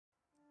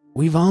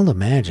We've all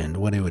imagined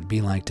what it would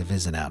be like to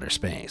visit outer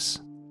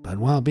space, but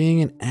while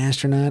being an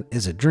astronaut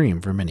is a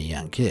dream for many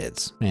young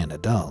kids and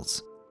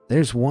adults,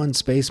 there's one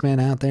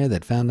spaceman out there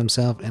that found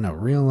himself in a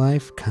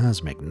real-life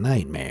cosmic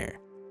nightmare,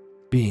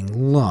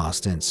 being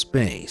lost in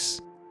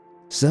space.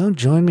 So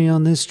join me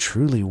on this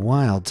truly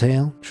wild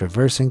tale,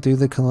 traversing through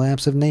the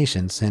collapse of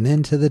nations and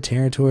into the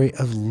territory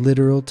of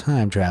literal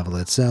time travel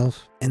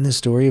itself, in the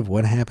story of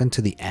what happened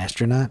to the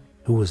astronaut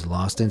who was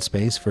lost in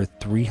space for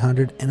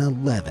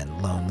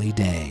 311 lonely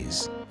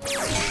days.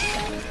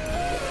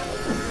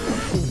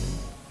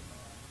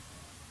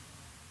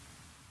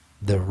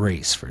 The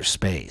race for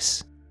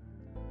space.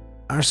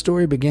 Our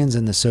story begins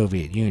in the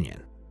Soviet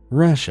Union,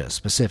 Russia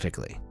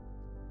specifically.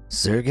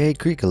 Sergei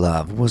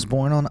Krikalev was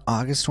born on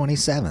August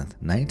 27,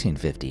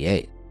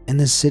 1958, in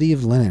the city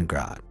of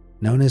Leningrad,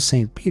 known as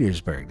St.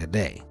 Petersburg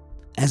today.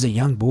 As a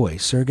young boy,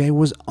 Sergei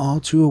was all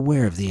too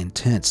aware of the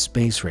intense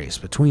space race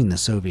between the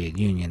Soviet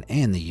Union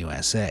and the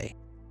USA.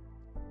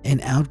 An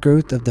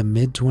outgrowth of the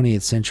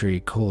mid-20th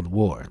century Cold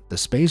War, the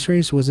space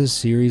race was a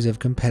series of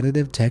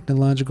competitive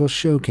technological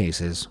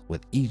showcases,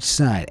 with each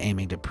side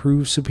aiming to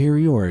prove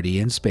superiority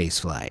in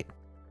spaceflight.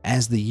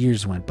 As the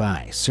years went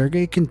by,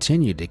 Sergei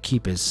continued to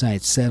keep his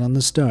sights set on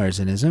the stars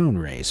in his own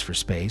race for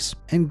space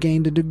and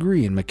gained a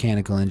degree in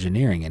mechanical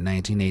engineering in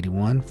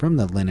 1981 from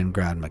the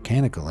Leningrad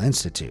Mechanical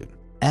Institute.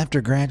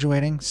 After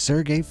graduating,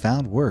 Sergei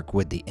found work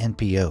with the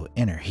NPO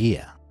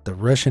Energia, the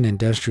Russian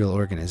industrial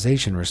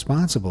organization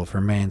responsible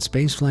for manned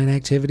spaceflight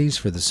activities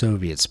for the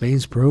Soviet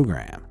space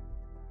program.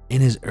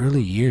 In his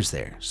early years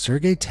there,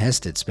 Sergei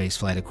tested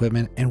spaceflight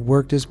equipment and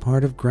worked as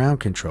part of ground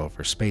control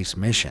for space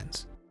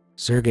missions.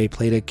 Sergei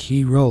played a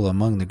key role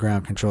among the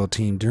ground control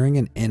team during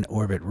an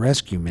in-orbit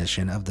rescue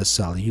mission of the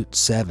Salyut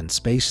 7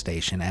 space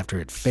station after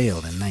it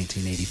failed in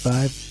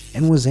 1985,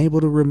 and was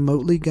able to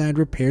remotely guide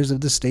repairs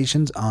of the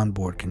station's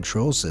onboard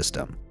control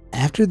system.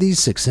 After these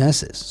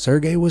successes,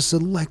 Sergei was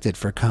selected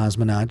for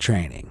cosmonaut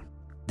training.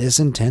 This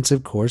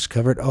intensive course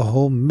covered a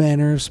whole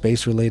manner of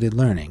space-related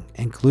learning,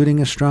 including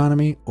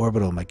astronomy,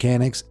 orbital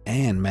mechanics,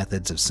 and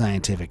methods of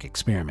scientific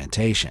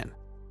experimentation.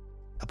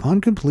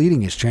 Upon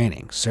completing his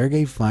training,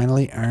 Sergei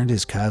finally earned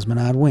his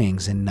cosmonaut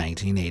wings in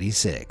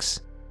 1986.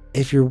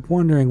 If you're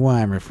wondering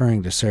why I'm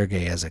referring to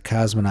Sergei as a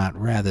cosmonaut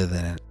rather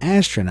than an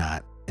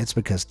astronaut, it's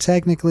because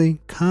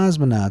technically,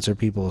 cosmonauts are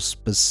people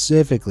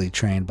specifically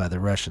trained by the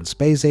Russian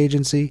Space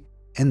Agency,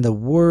 and the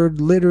word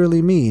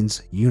literally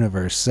means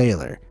universe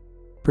sailor.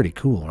 Pretty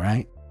cool,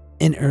 right?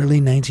 In early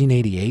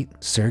 1988,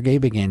 Sergei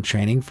began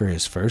training for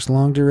his first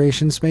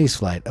long-duration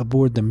spaceflight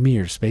aboard the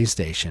Mir space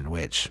station,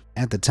 which,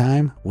 at the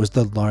time, was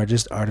the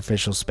largest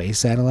artificial space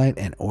satellite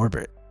in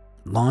orbit.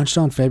 Launched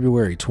on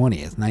February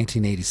 20th,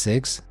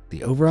 1986,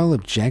 the overall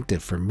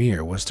objective for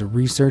Mir was to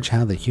research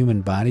how the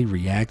human body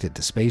reacted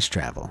to space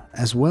travel,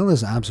 as well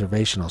as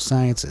observational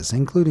sciences,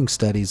 including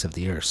studies of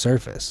the Earth's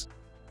surface.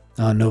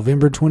 On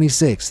November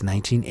 26,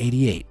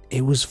 1988,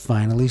 it was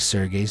finally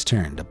Sergei's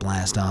turn to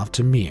blast off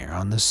to Mir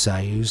on the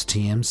Soyuz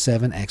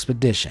TM-7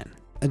 expedition,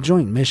 a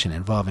joint mission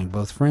involving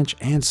both French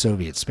and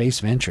Soviet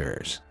space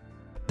venturers.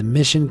 The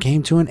mission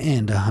came to an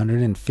end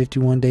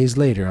 151 days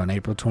later on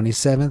April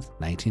 27,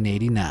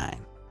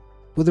 1989.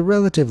 With a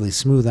relatively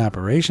smooth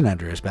operation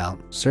under his belt,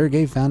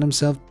 Sergei found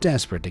himself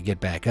desperate to get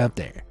back up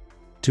there,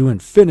 to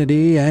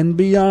infinity and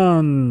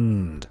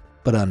beyond.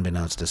 But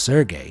unbeknownst to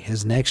Sergei,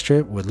 his next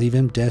trip would leave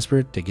him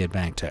desperate to get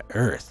back to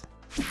Earth.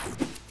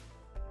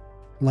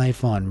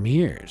 Life on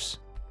Mir's.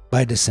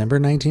 By December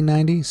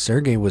 1990,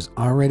 Sergei was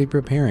already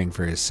preparing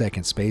for his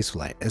second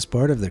spaceflight as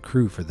part of the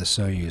crew for the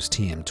Soyuz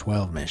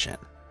TM-12 mission.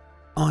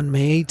 On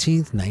May 18,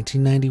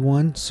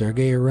 1991,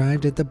 Sergei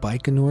arrived at the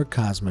Baikonur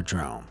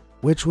Cosmodrome,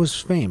 which was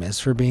famous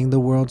for being the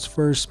world's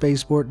first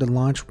spaceport to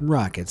launch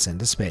rockets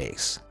into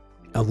space.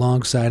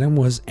 Alongside him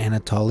was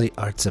Anatoly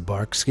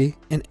Artsebarsky,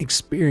 an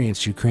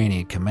experienced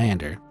Ukrainian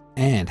commander,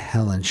 and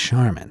Helen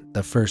Sharman,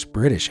 the first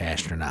British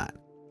astronaut.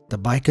 The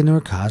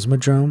Baikonur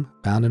Cosmodrome,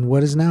 found in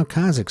what is now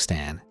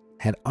Kazakhstan,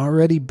 had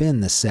already been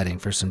the setting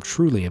for some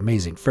truly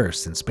amazing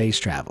firsts in space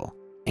travel,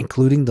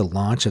 including the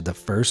launch of the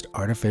first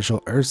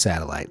artificial Earth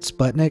satellite,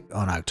 Sputnik,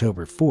 on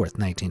October 4,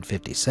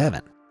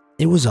 1957.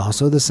 It was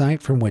also the site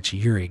from which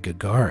Yuri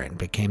Gagarin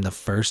became the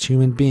first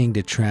human being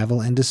to travel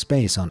into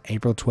space on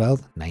April 12,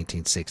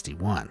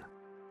 1961.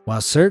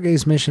 While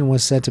Sergei's mission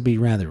was set to be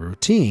rather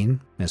routine,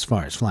 as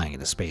far as flying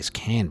into space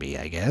can be,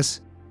 I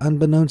guess,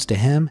 unbeknownst to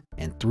him,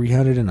 in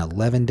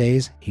 311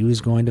 days, he was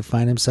going to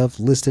find himself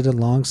listed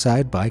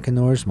alongside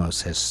Baikonur's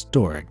most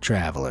historic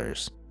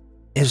travelers.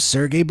 If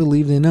Sergei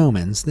believed in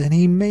omens, then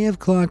he may have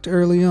clocked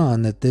early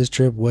on that this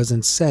trip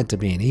wasn't set to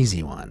be an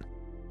easy one.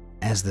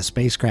 As the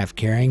spacecraft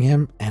carrying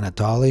him,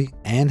 Anatoly,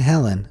 and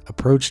Helen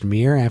approached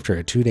Mir after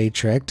a 2-day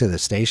trek to the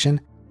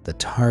station, the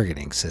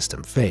targeting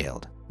system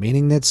failed,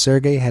 meaning that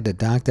Sergei had to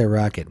dock their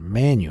rocket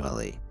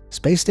manually.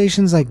 Space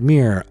stations like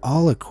Mir are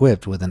all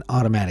equipped with an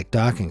automatic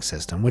docking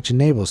system which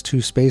enables two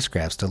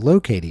spacecrafts to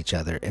locate each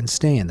other and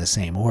stay in the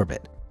same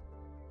orbit.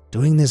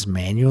 Doing this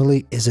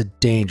manually is a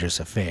dangerous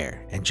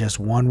affair, and just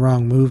one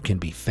wrong move can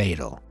be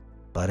fatal.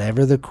 But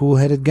ever the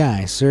cool-headed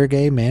guy,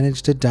 Sergei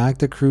managed to dock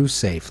the crew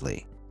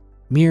safely.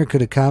 Mir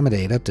could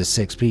accommodate up to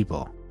 6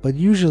 people, but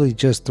usually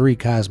just 3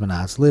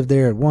 cosmonauts lived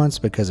there at once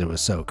because it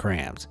was so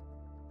cramped.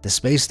 The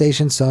space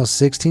station saw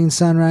 16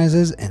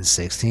 sunrises and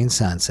 16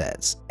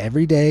 sunsets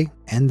every day,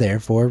 and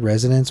therefore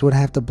residents would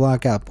have to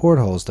block out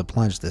portholes to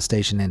plunge the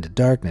station into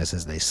darkness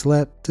as they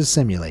slept to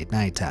simulate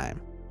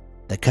nighttime.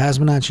 The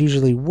cosmonauts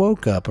usually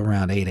woke up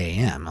around 8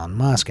 a.m. on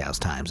Moscow's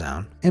time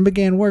zone and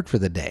began work for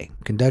the day,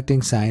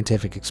 conducting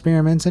scientific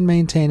experiments and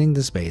maintaining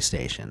the space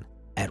station.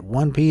 At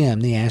 1 p.m.,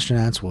 the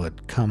astronauts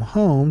would come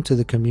home to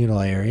the communal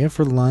area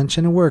for lunch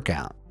and a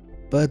workout.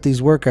 But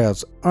these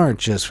workouts aren't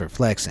just for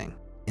flexing.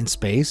 In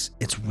space,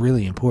 it's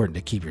really important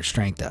to keep your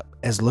strength up,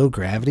 as low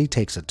gravity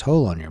takes a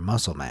toll on your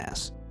muscle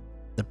mass.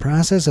 The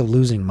process of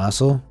losing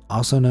muscle,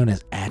 also known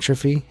as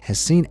atrophy, has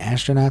seen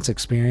astronauts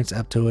experience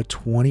up to a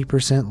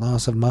 20%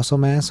 loss of muscle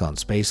mass on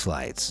space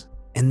flights,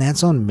 and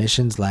that's on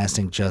missions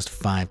lasting just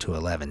 5 to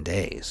 11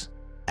 days.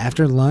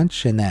 After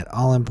lunch and that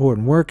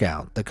all-important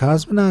workout, the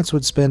cosmonauts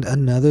would spend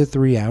another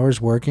 3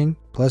 hours working,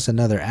 plus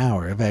another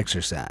hour of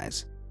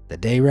exercise. The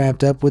day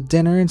wrapped up with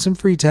dinner and some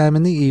free time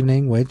in the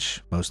evening,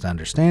 which, most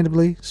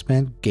understandably,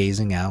 spent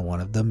gazing out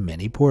one of the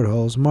many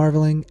portholes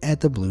marveling at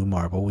the blue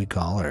marble we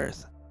call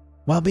Earth.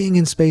 While being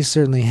in space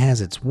certainly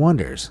has its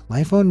wonders,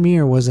 life on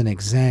Mir wasn't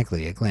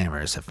exactly a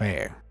glamorous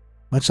affair.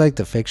 Much like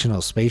the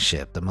fictional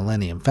spaceship, the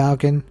Millennium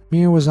Falcon,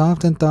 Mir was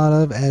often thought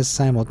of as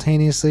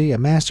simultaneously a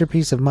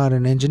masterpiece of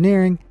modern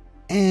engineering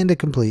and a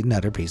complete and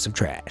utter piece of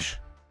trash.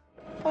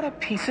 What a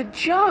piece of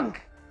junk!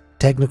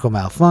 Technical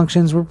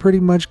malfunctions were pretty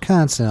much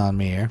constant on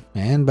Mir,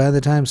 and by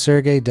the time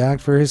Sergei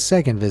docked for his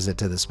second visit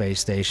to the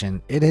space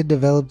station, it had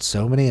developed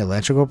so many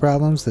electrical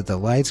problems that the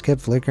lights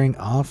kept flickering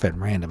off at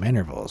random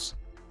intervals.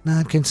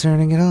 Not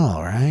concerning at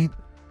all, right?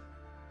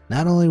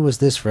 Not only was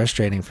this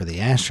frustrating for the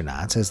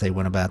astronauts as they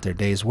went about their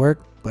day's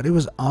work, but it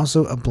was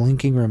also a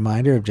blinking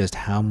reminder of just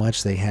how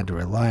much they had to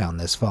rely on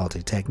this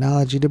faulty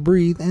technology to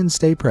breathe and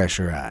stay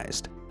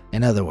pressurized.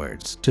 In other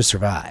words, to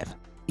survive.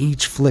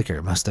 Each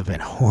flicker must have been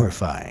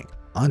horrifying.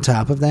 On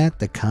top of that,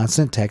 the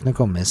constant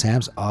technical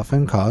mishaps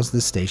often caused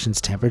the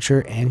station's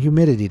temperature and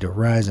humidity to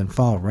rise and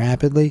fall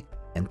rapidly,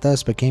 and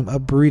thus became a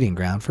breeding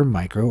ground for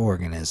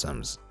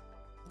microorganisms.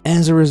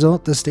 As a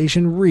result, the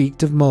station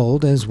reeked of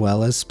mold as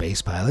well as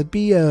space pilot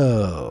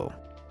BO.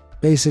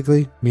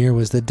 Basically, Mir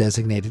was the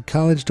designated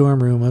college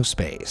dorm room of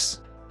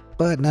space.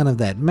 But none of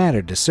that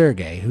mattered to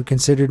Sergei, who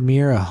considered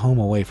Mir a home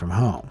away from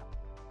home.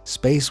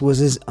 Space was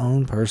his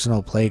own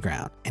personal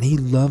playground, and he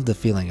loved the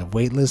feeling of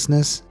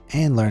weightlessness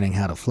and learning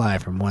how to fly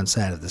from one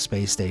side of the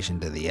space station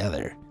to the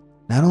other.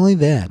 Not only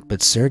that,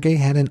 but Sergei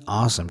had an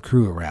awesome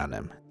crew around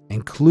him,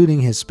 including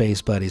his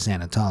space buddies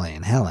Anatoly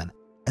and Helen,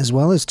 as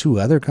well as 2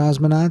 other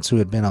cosmonauts who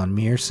had been on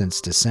Mir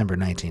since December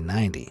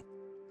 1990.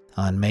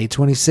 On May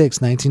 26,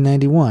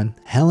 1991,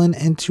 Helen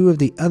and 2 of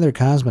the other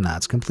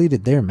cosmonauts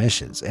completed their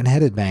missions and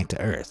headed back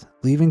to Earth,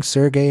 leaving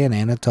Sergei and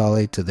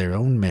Anatoly to their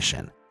own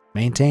mission,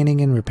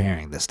 maintaining and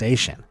repairing the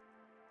station.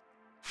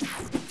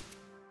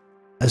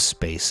 A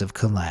space of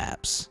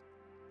collapse.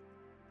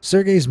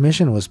 Sergei's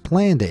mission was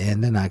planned to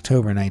end in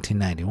October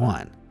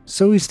 1991,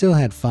 so he still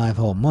had 5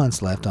 whole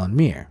months left on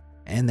Mir,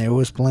 and there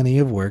was plenty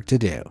of work to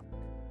do.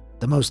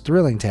 The most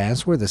thrilling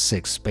tasks were the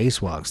 6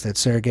 spacewalks that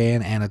Sergei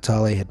and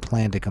Anatoly had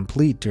planned to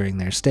complete during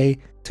their stay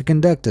to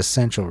conduct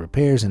essential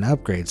repairs and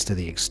upgrades to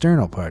the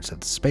external parts of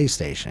the space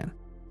station.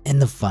 In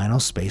the final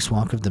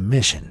spacewalk of the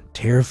mission,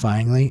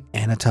 terrifyingly,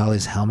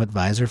 Anatoly's helmet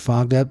visor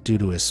fogged up due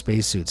to his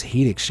spacesuit's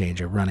heat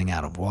exchanger running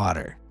out of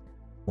water.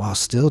 While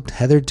still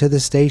tethered to the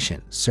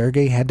station,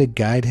 Sergei had to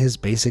guide his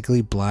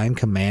basically blind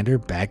commander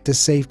back to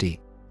safety,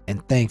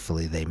 and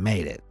thankfully they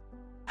made it.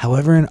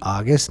 However, in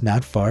August,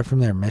 not far from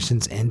their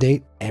mission's end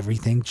date,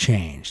 everything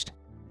changed.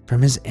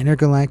 From his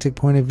intergalactic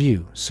point of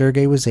view,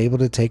 Sergei was able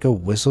to take a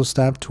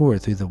whistle-stop tour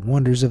through the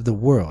wonders of the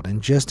world in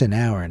just an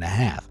hour and a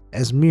half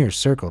as Mir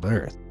circled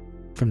Earth,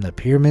 from the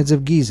pyramids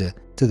of Giza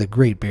to the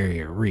Great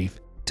Barrier Reef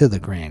to the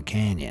Grand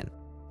Canyon.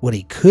 What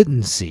he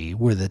couldn't see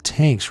were the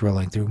tanks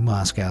rolling through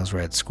Moscow's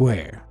Red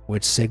Square,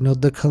 which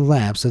signaled the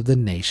collapse of the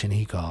nation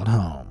he called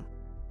home.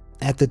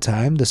 At the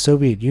time, the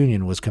Soviet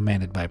Union was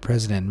commanded by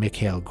President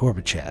Mikhail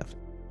Gorbachev,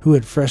 who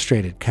had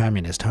frustrated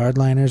communist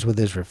hardliners with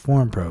his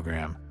reform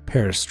program,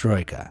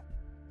 Perestroika,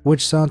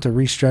 which sought to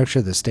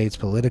restructure the state's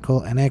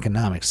political and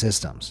economic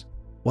systems.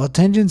 While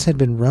tensions had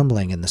been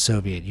rumbling in the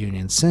Soviet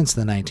Union since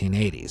the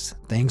 1980s,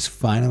 things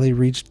finally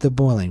reached the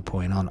boiling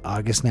point on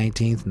August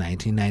 19,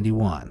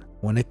 1991,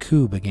 when a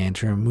coup began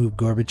to remove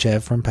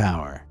Gorbachev from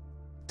power.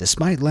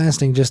 Despite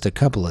lasting just a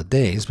couple of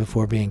days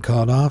before being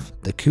called off,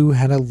 the coup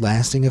had a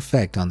lasting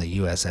effect on the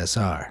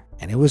USSR,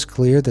 and it was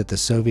clear that the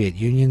Soviet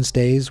Union's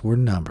days were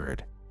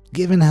numbered.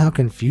 Given how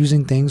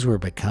confusing things were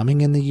becoming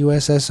in the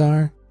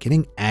USSR,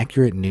 getting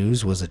accurate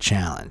news was a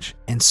challenge,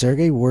 and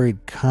Sergei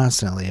worried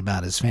constantly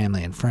about his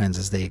family and friends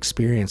as they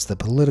experienced the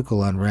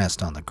political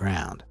unrest on the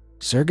ground.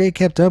 Sergei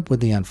kept up with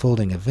the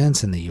unfolding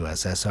events in the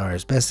USSR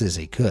as best as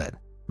he could,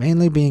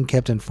 mainly being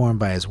kept informed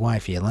by his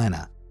wife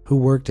Yelena, who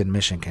worked in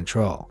mission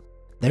control.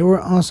 There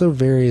were also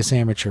various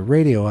amateur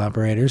radio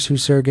operators who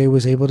Sergei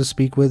was able to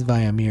speak with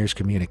via Mir's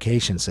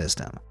communication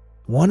system.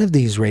 One of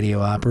these radio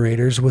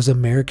operators was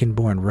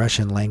American-born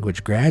Russian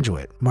language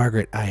graduate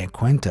Margaret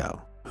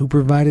Iaquinto, who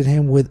provided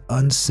him with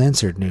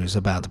uncensored news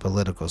about the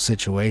political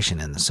situation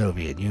in the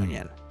Soviet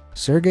Union.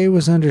 Sergei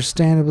was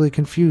understandably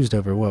confused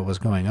over what was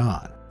going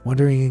on,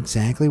 wondering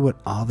exactly what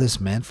all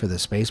this meant for the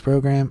space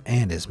program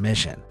and his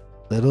mission.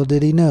 Little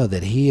did he know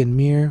that he and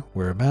Mir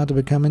were about to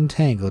become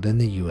entangled in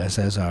the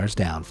USSR's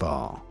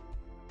downfall.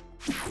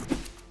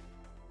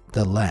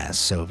 The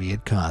last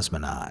Soviet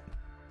cosmonaut.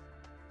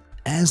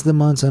 As the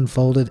months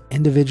unfolded,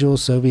 individual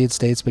Soviet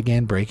states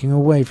began breaking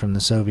away from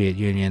the Soviet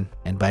Union,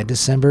 and by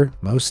December,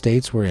 most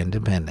states were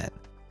independent.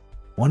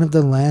 One of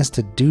the last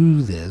to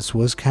do this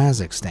was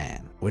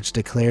Kazakhstan, which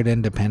declared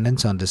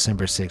independence on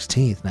December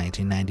 16,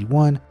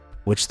 1991,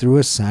 which threw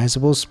a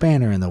sizable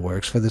spanner in the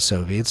works for the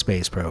Soviet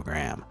space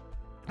program.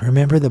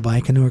 Remember the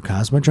Baikonur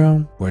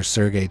Cosmodrome, where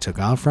Sergei took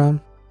off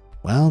from?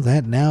 Well,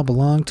 that now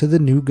belonged to the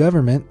new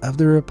government of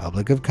the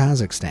Republic of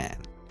Kazakhstan,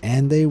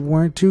 and they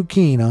weren't too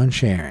keen on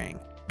sharing.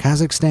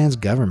 Kazakhstan's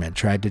government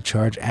tried to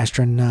charge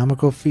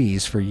astronomical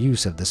fees for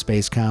use of the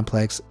space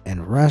complex,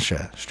 and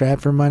Russia,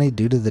 strapped for money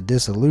due to the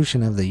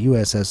dissolution of the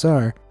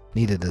USSR,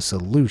 needed a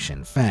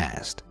solution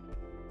fast.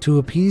 To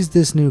appease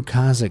this new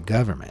Kazakh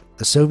government,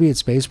 the Soviet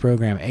Space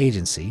Program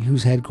Agency,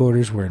 whose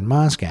headquarters were in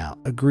Moscow,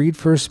 agreed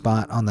for a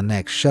spot on the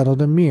next shuttle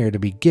to Mir to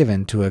be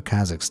given to a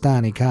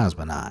Kazakhstani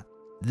cosmonaut.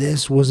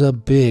 This was a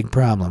big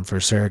problem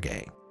for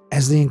Sergei,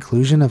 as the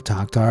inclusion of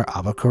Tokhtar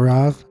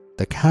Abakurov,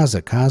 the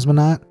Kazakh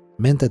cosmonaut,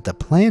 meant that the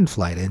planned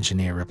flight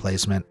engineer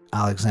replacement,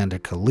 Alexander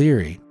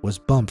Kaleri, was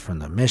bumped from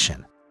the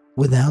mission.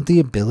 Without the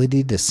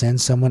ability to send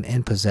someone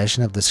in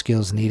possession of the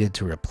skills needed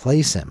to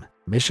replace him,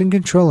 Mission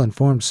Control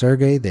informed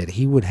Sergei that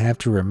he would have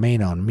to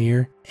remain on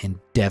Mir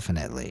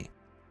indefinitely.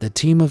 The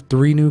team of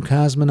 3 new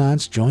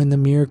cosmonauts joined the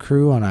Mir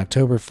crew on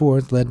October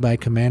 4th, led by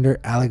Commander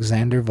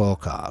Alexander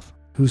Volkov,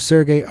 who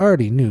Sergei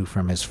already knew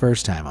from his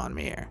first time on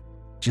Mir.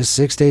 Just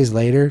 6 days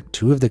later,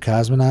 2 of the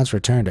cosmonauts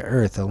returned to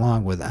Earth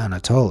along with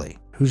Anatoly,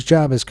 whose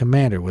job as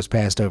commander was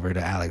passed over to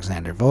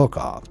Alexander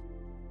Volkov.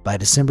 By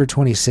December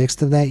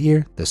 26th of that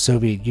year, the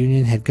Soviet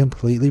Union had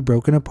completely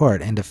broken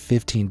apart into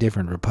 15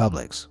 different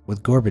republics,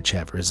 with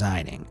Gorbachev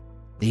resigning.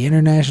 The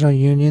international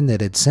union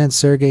that had sent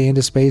Sergei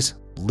into space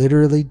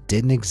literally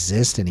didn't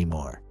exist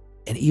anymore.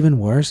 And even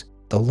worse,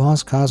 the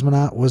lost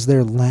cosmonaut was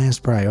their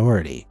last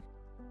priority.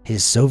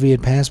 His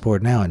Soviet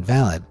passport now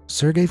invalid,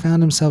 Sergei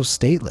found himself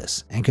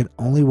stateless and could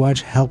only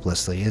watch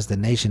helplessly as the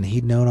nation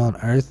he'd known on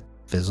Earth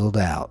fizzled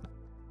out.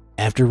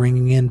 After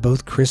ringing in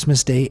both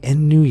Christmas Day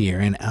and New Year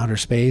in outer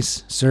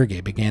space,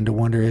 Sergei began to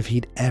wonder if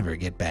he'd ever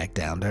get back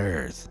down to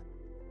Earth.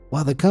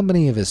 While the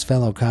company of his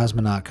fellow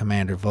cosmonaut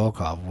Commander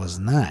Volkov was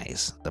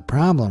nice, the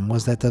problem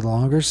was that the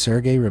longer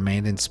Sergei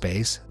remained in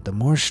space, the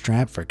more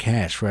strapped for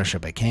cash Russia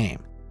became.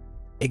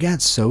 It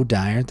got so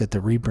dire that the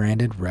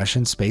rebranded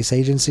Russian space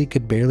agency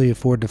could barely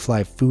afford to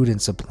fly food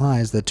and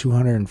supplies the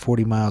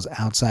 240 miles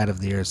outside of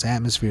the Earth's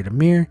atmosphere to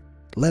Mir,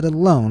 let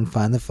alone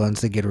find the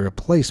funds to get a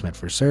replacement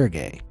for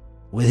Sergei.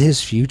 With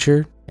his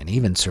future, and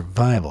even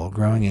survival,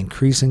 growing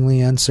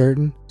increasingly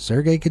uncertain,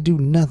 Sergei could do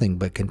nothing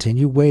but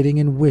continue waiting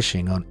and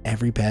wishing on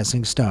every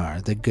passing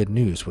star that good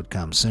news would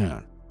come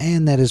soon,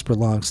 and that his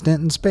prolonged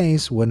stint in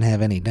space wouldn't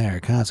have any dire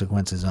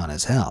consequences on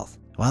his health.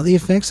 While the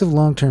effects of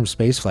long-term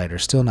spaceflight are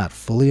still not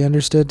fully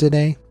understood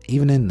today,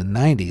 even in the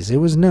 90s it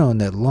was known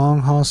that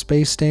long-haul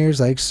space stayers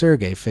like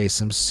Sergei faced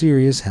some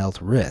serious health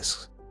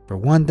risks. For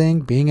one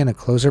thing, being in a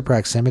closer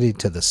proximity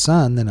to the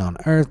sun than on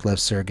Earth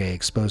left Sergei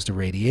exposed to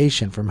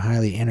radiation from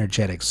highly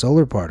energetic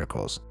solar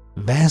particles,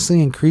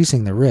 vastly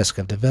increasing the risk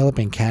of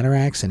developing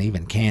cataracts and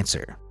even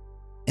cancer.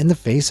 In the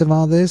face of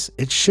all this,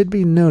 it should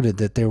be noted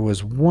that there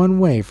was one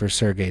way for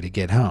Sergei to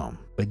get home,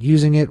 but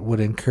using it would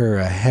incur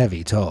a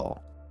heavy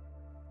toll.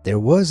 There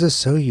was a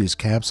Soyuz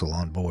capsule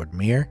on board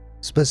Mir,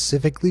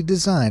 specifically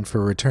designed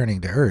for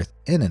returning to Earth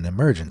in an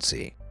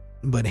emergency.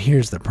 But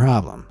here's the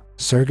problem.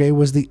 Sergei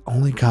was the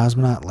only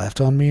cosmonaut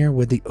left on Mir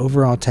with the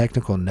overall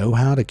technical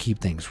know-how to keep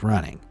things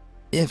running.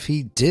 If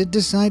he did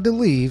decide to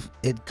leave,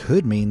 it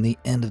could mean the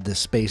end of the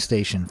space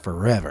station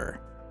forever.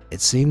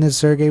 It seemed that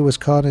Sergei was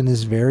caught in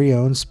his very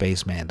own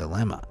spaceman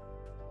dilemma.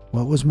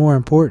 What was more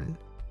important,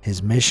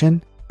 his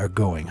mission or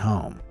going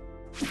home?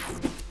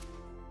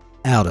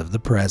 Out of the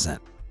present.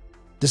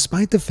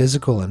 Despite the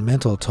physical and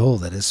mental toll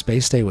that his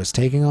space stay was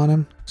taking on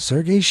him,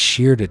 Sergei's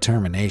sheer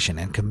determination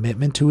and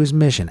commitment to his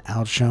mission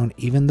outshone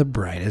even the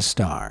brightest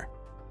star.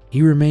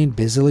 He remained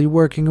busily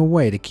working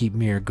away to keep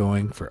Mir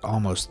going for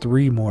almost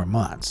 3 more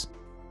months.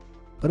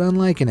 But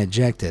unlike an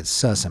ejected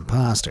sus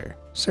imposter,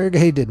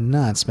 Sergei did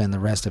not spend the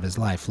rest of his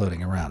life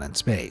floating around in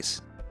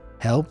space.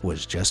 Help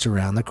was just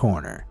around the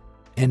corner.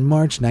 In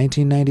March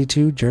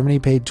 1992, Germany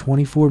paid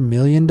 $24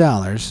 million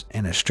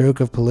in a stroke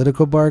of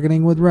political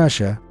bargaining with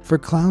Russia for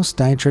Klaus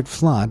Dietrich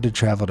Flod to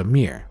travel to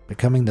Mir,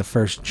 becoming the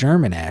first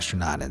German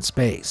astronaut in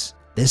space.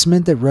 This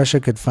meant that Russia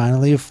could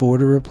finally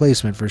afford a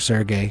replacement for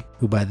Sergei,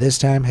 who by this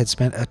time had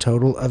spent a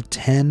total of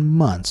 10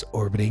 months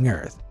orbiting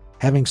Earth.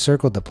 having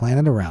circled the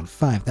planet around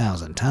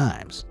 5,000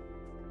 times.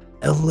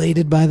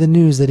 Elated by the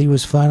news that he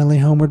was finally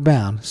homeward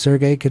bound,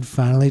 Sergei could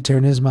finally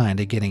turn his mind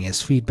to getting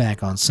his feet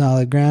back on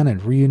solid ground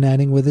and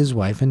reuniting with his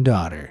wife and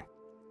daughter.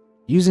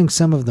 Using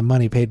some of the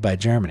money paid by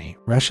Germany,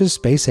 Russia's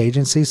space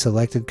agency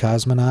selected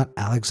cosmonaut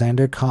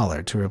Alexander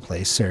Koller to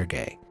replace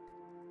Sergei.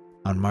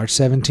 On March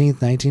 17,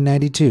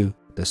 1992,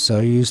 the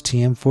Soyuz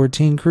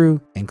TM-14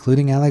 crew,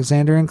 including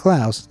Alexander and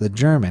Klaus, the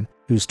German,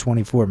 whose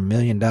 $24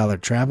 million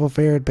travel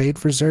fare had paid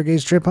for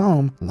Sergei's trip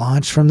home,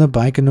 launched from the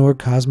Baikonur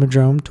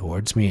Cosmodrome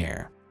towards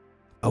Mir.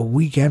 A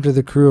week after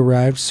the crew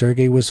arrived,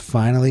 Sergei was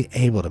finally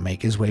able to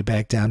make his way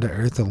back down to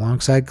Earth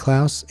alongside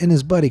Klaus and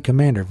his buddy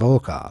Commander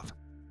Volkov.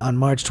 On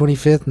March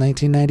 25,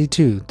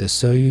 1992, the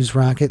Soyuz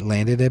rocket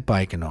landed at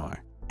Baikonur.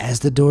 As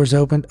the doors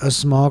opened, a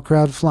small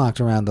crowd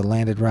flocked around the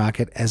landed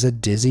rocket as a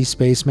dizzy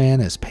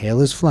spaceman as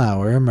pale as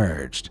flour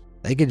emerged.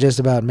 They could just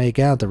about make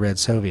out the red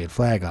Soviet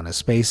flag on his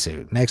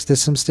spacesuit next to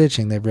some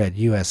stitching that read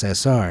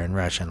USSR in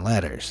Russian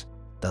letters.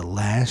 The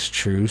last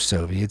true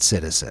Soviet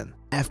citizen.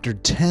 After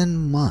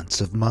 10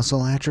 months of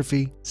muscle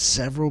atrophy,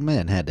 several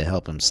men had to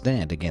help him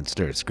stand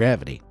against Earth's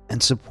gravity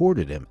and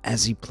supported him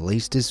as he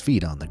placed his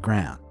feet on the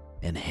ground,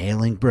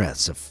 inhaling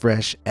breaths of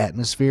fresh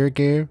atmospheric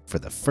air for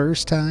the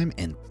first time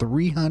in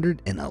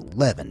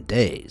 311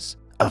 days.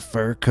 A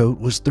fur coat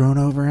was thrown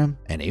over him,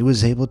 and he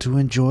was able to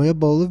enjoy a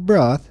bowl of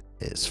broth,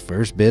 his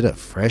first bit of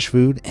fresh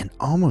food in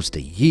almost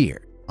a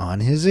year, on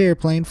his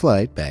airplane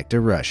flight back to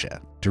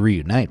Russia to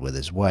reunite with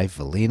his wife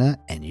Valina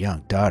and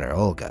young daughter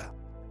Olga.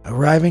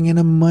 Arriving in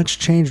a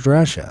much-changed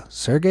Russia,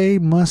 Sergei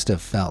must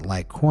have felt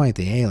like quite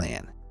the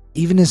alien.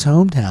 Even his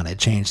hometown had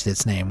changed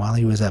its name while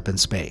he was up in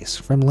space,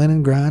 from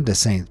Leningrad to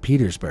St.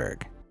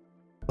 Petersburg.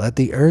 But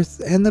the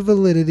Earth and the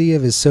validity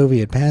of his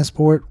Soviet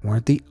passport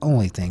weren't the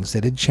only things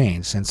that had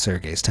changed since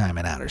Sergei's time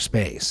in outer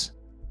space.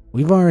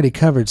 We've already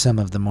covered some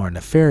of the more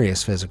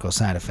nefarious physical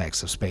side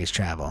effects of space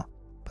travel,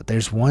 but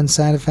there's one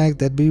side effect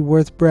that'd be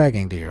worth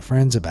bragging to your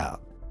friends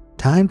about.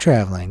 Time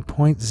traveling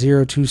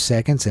 0.02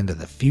 seconds into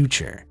the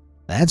future.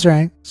 That's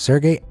right,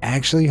 Sergei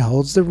actually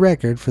holds the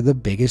record for the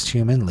biggest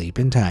human leap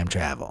in time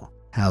travel.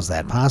 How's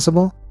that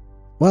possible?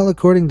 Well,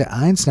 according to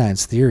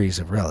Einstein's theories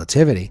of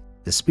relativity,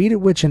 the speed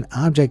at which an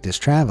object is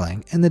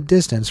traveling and the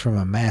distance from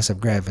a massive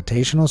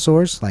gravitational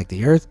source like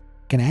the Earth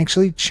can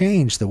actually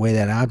change the way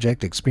that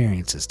object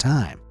experiences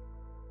time.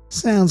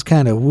 Sounds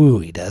kinda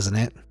wooey, doesn't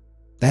it?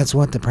 That's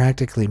what the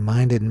practically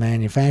minded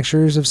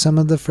manufacturers of some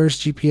of the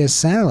first GPS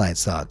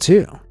satellites thought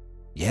too.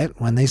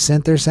 Yet, when they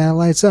sent their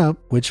satellites up,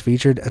 which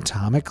featured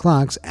atomic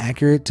clocks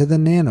accurate to the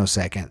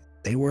nanosecond,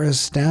 they were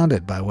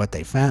astounded by what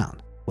they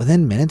found.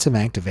 Within minutes of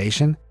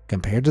activation,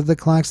 compared to the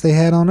clocks they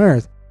had on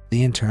Earth,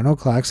 the internal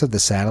clocks of the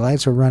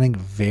satellites were running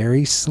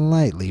very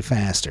slightly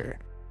faster,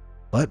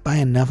 but by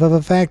enough of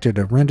a factor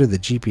to render the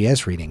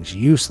GPS readings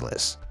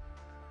useless.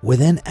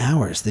 Within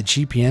hours, the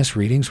GPS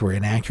readings were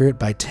inaccurate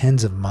by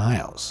tens of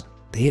miles.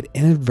 They had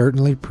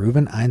inadvertently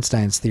proven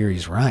Einstein's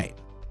theories right.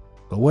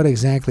 But what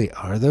exactly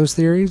are those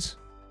theories?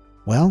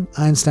 Well,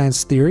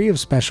 Einstein's theory of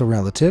special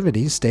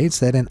relativity states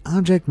that an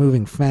object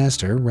moving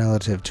faster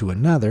relative to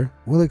another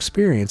will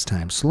experience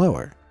time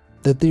slower.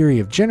 The theory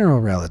of general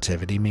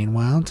relativity,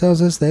 meanwhile,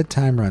 tells us that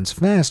time runs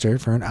faster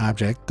for an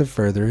object the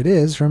further it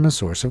is from a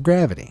source of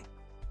gravity.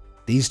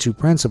 These two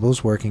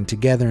principles working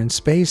together in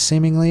space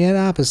seemingly at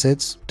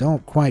opposites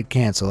don't quite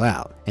cancel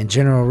out, and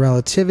general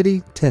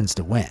relativity tends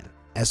to win,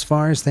 as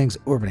far as things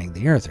orbiting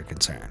the Earth are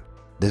concerned.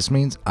 This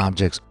means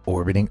objects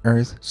orbiting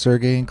Earth,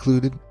 Sergei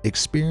included,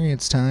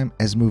 experience time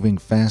as moving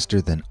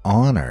faster than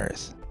on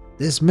Earth.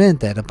 This meant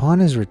that upon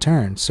his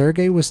return,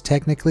 Sergei was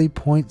technically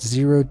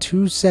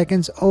 0.02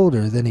 seconds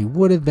older than he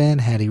would have been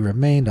had he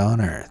remained on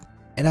Earth.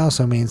 It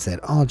also means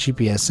that all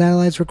GPS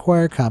satellites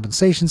require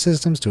compensation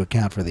systems to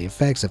account for the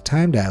effects of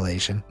time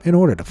dilation in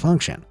order to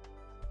function.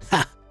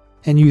 Ha!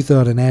 And you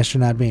thought an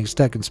astronaut being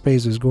stuck in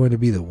space was going to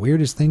be the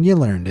weirdest thing you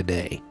learned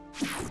today.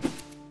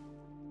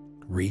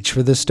 Reach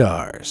for the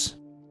stars.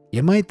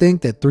 You might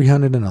think that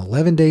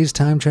 311 days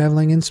time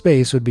traveling in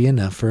space would be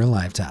enough for a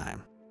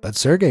lifetime. But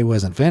Sergei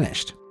wasn't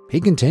finished. He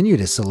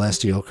continued his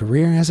celestial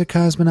career as a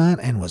cosmonaut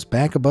and was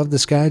back above the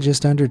sky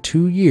just under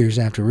 2 years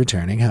after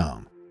returning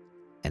home.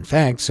 In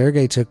fact,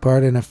 Sergei took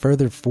part in a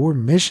further 4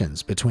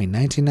 missions between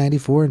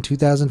 1994 and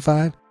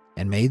 2005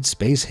 and made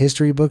space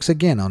history books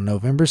again on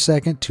November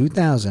 2,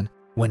 2000,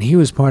 when he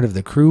was part of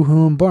the crew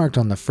who embarked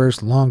on the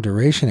first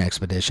long-duration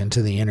expedition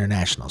to the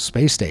International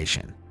Space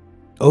Station.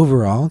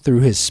 Overall, through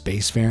his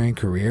spacefaring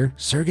career,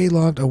 Sergei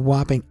logged a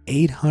whopping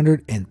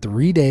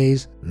 803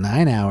 days,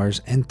 9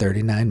 hours, and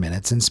 39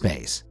 minutes in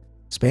space,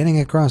 spanning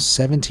across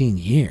 17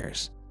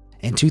 years.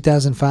 In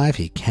 2005,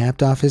 he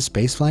capped off his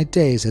spaceflight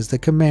days as the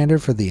commander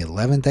for the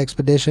 11th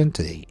expedition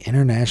to the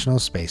International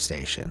Space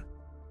Station.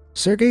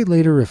 Sergei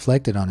later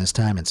reflected on his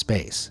time in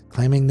space,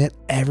 claiming that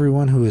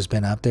everyone who has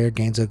been up there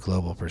gains a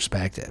global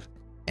perspective,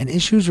 and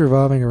issues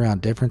revolving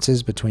around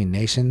differences between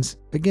nations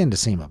begin to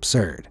seem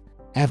absurd.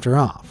 After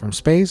all, from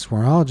space,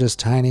 we're all just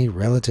tiny,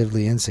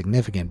 relatively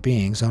insignificant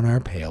beings on our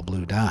pale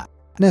blue dot,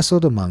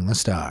 nestled among the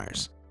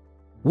stars.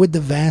 With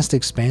the vast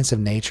expansive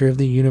nature of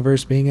the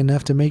universe being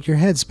enough to make your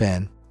head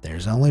spin,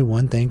 there's only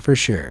one thing for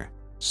sure.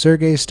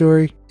 Sergei's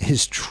story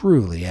is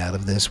truly out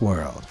of this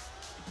world.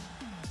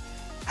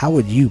 How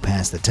would you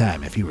pass the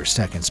time if you were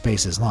stuck in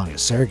space as long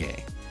as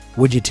Sergei?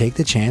 Would you take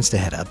the chance to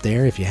head up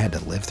there if you had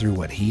to live through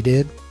what he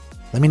did?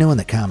 Let me know in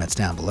the comments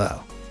down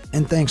below.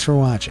 And thanks for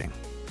watching.